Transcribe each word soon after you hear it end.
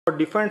For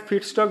different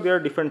feedstock, there are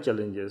different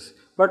challenges,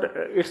 but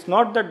it's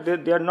not that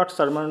they are not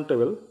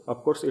surmountable.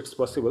 Of course, it's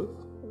possible,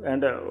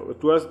 and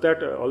towards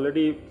that,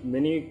 already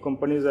many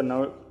companies are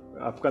now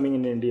upcoming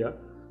in India,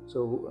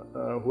 so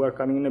who are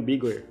coming in a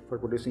big way for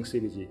producing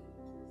CBG.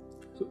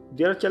 So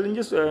there are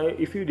challenges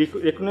if you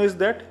recognize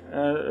that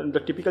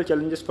the typical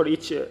challenges for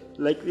each,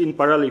 like in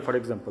Parali, for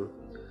example.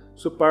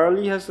 So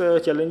Parali has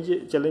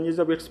challenges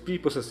of its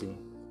pre-processing.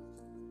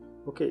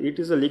 Okay, it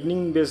is a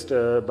lignin-based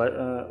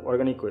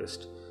organic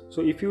waste.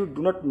 So if you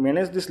do not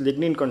manage this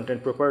lignin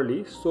content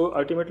properly, so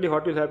ultimately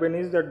what will happen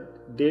is that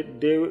they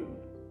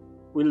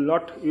will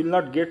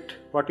not get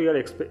what you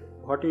are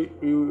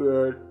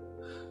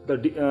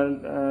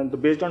the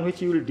based on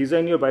which you will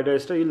design your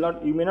biodigestor.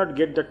 You may not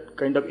get that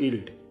kind of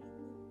yield.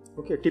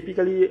 Okay,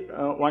 typically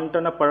 1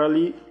 ton of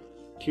Parali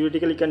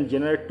theoretically can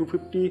generate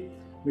 250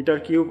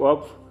 meter cube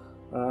of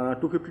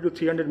 250 to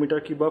 300 meter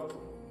cube of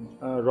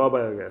raw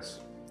biogas.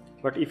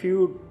 But if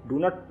you do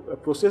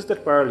not process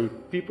that Parali,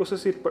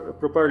 pre-process it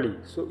properly,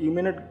 so you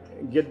may not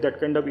get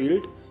that kind of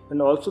yield,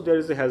 and also there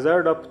is a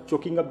hazard of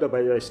choking up the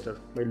biodigestor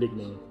by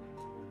lignin.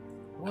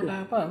 What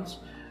happens?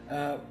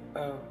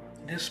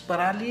 This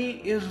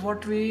Parali is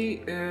what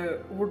we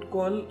would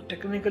call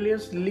technically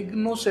as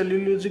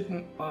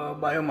Lignocellulosic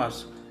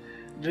biomass.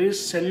 There is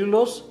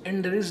cellulose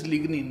and there is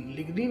lignin.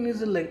 Lignin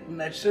is a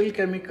natural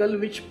chemical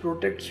which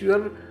protects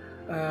your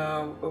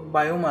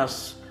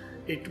biomass.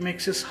 It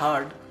makes it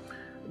hard.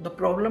 The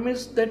problem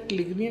is that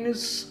lignin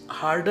is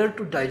harder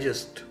to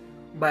digest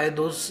by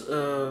those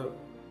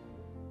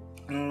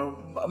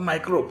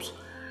microbes.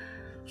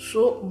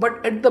 So,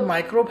 but at the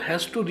microbe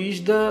has to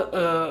reach the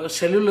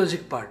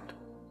cellulosic part.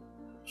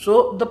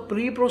 So the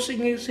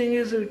pre-processing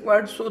is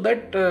required so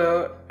that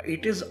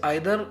it is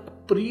either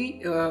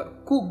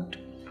pre-cooked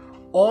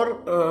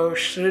or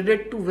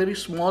shredded to very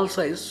small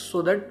size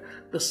so that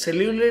the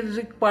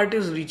cellulosic part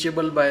is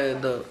reachable by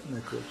the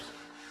microbes.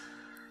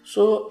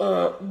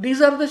 So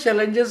these are the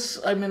challenges.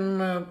 I mean,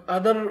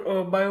 other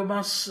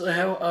biomass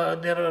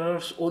have their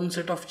own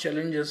set of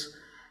challenges,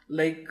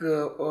 like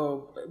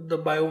the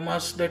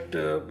biomass that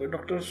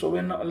Dr.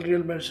 Soven earlier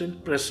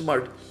mentioned,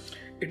 Pressmud.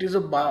 It is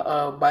a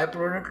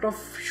byproduct of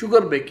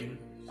sugar baking.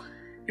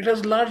 It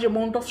has large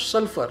amount of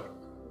sulfur.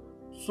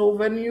 So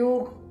when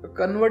you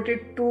convert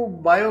it to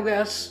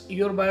biogas,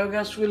 your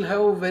biogas will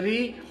have a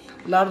very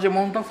large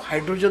amount of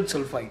hydrogen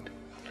sulfide.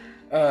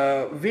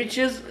 Which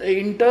is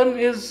in turn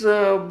is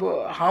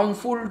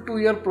harmful to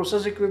your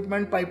process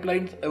equipment,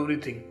 pipelines,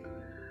 everything.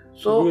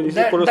 So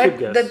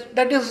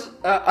that is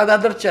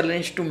another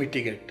challenge to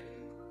mitigate.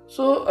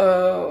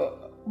 So,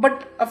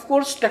 but of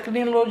course,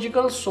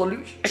 technological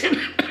solutions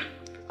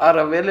are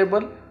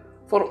available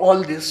for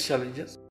all these challenges.